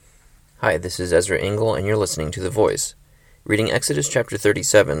Hi, this is Ezra Engel, and you're listening to The Voice, reading Exodus chapter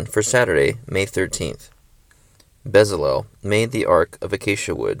 37 for Saturday, May 13th. Bezalel made the ark of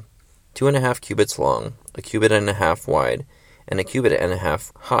acacia wood, 2.5 cubits long, 1.5 cubits wide, and 1.5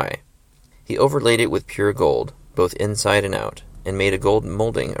 cubits high. He overlaid it with pure gold, both inside and out, and made a gold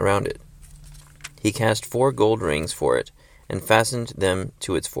molding around it. He cast 4 gold rings for it, and fastened them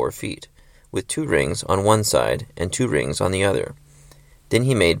to its 4 feet, with 2 rings on one side and 2 rings on the other. Then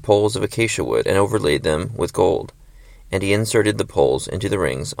he made poles of acacia wood and overlaid them with gold, and he inserted the poles into the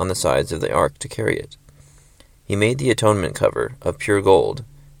rings on the sides of the ark to carry it. He made the atonement cover of pure gold,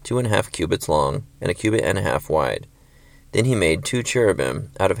 2.5 cubits long and 1.5 cubits wide. Then he made 2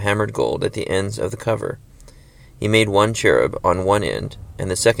 cherubim out of hammered gold at the ends of the cover. He made 1 cherub on one end and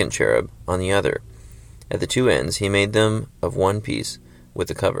the second cherub on the other. At the 2 ends he made them of one piece with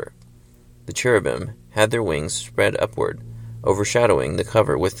the cover. The cherubim had their wings spread upward, overshadowing the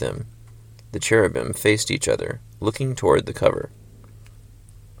cover with them. The cherubim faced each other, looking toward the cover.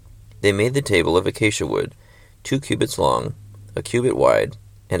 They made the table of acacia wood, 2 cubits long, 1 cubit wide,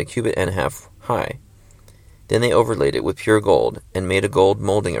 and 1.5 cubits high. Then they overlaid it with pure gold, and made a gold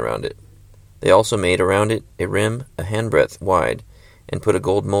molding around it. They also made around it a rim a handbreadth wide, and put a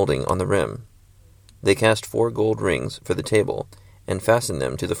gold molding on the rim. They cast 4 gold rings for the table, and fastened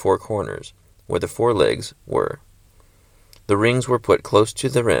them to the 4 corners, where the 4 legs were. The rings were put close to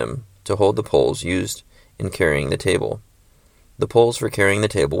the rim to hold the poles used in carrying the table. The poles for carrying the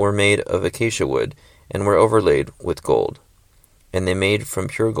table were made of acacia wood and were overlaid with gold. And they made from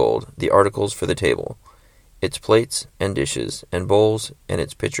pure gold the articles for the table, its plates and dishes and bowls and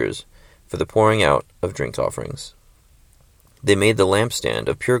its pitchers for the pouring out of drink offerings. They made the lampstand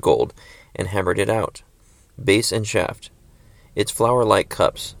of pure gold and hammered it out, base and shaft. Its flower-like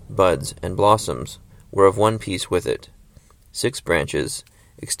cups, buds, and blossoms were of one piece with it. 6 branches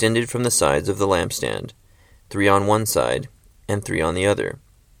extended from the sides of the lampstand, 3 on one side and 3 on the other.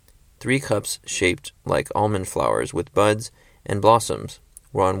 3 cups shaped like almond flowers with buds and blossoms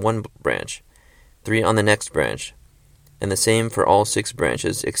were on one branch, 3 on the next branch, and the same for all 6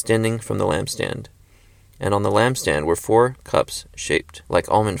 branches extending from the lampstand. And on the lampstand were 4 cups shaped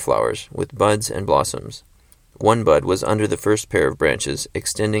like almond flowers with buds and blossoms. 1 bud was under the first pair of branches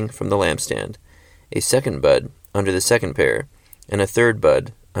extending from the lampstand, a second bud under the second pair, and a third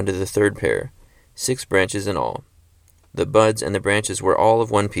bud under the third pair, 6 branches in all. The buds and the branches were all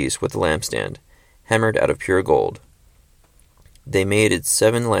of one piece with the lampstand, hammered out of pure gold. They made its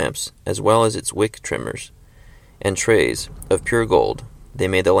 7 lamps, as well as its wick trimmers, and trays of pure gold. They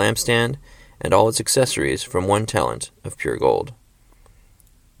made the lampstand and all its accessories from 1 talent of pure gold.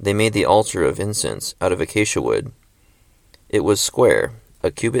 They made the altar of incense out of acacia wood. It was square,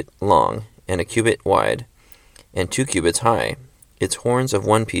 1 cubit long and 1 cubit wide, and 2 cubits high, its horns of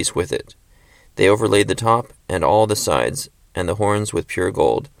one piece with it. They overlaid the top and all the sides and the horns with pure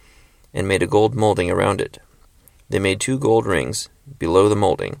gold, and made a gold molding around it. They made 2 gold rings below the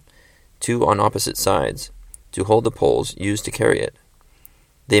molding, 2 on opposite sides, to hold the poles used to carry it.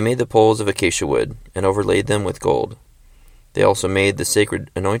 They made the poles of acacia wood, and overlaid them with gold. They also made the sacred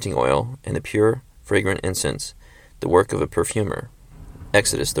anointing oil and the pure, fragrant incense, the work of a perfumer.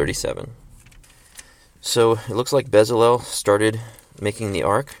 Exodus 37. So it looks like Bezalel started making the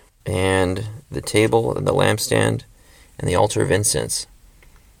ark, and the table, and the lampstand, and the altar of incense,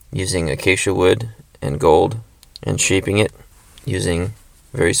 using acacia wood and gold, and shaping it using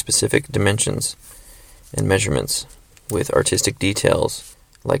very specific dimensions and measurements with artistic details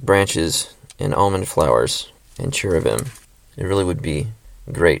like branches and almond flowers and cherubim. It really would be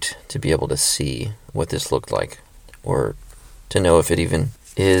great to be able to see what this looked like, or to know if it even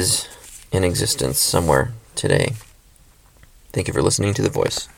is in existence somewhere today. Thank you for listening to The Voice.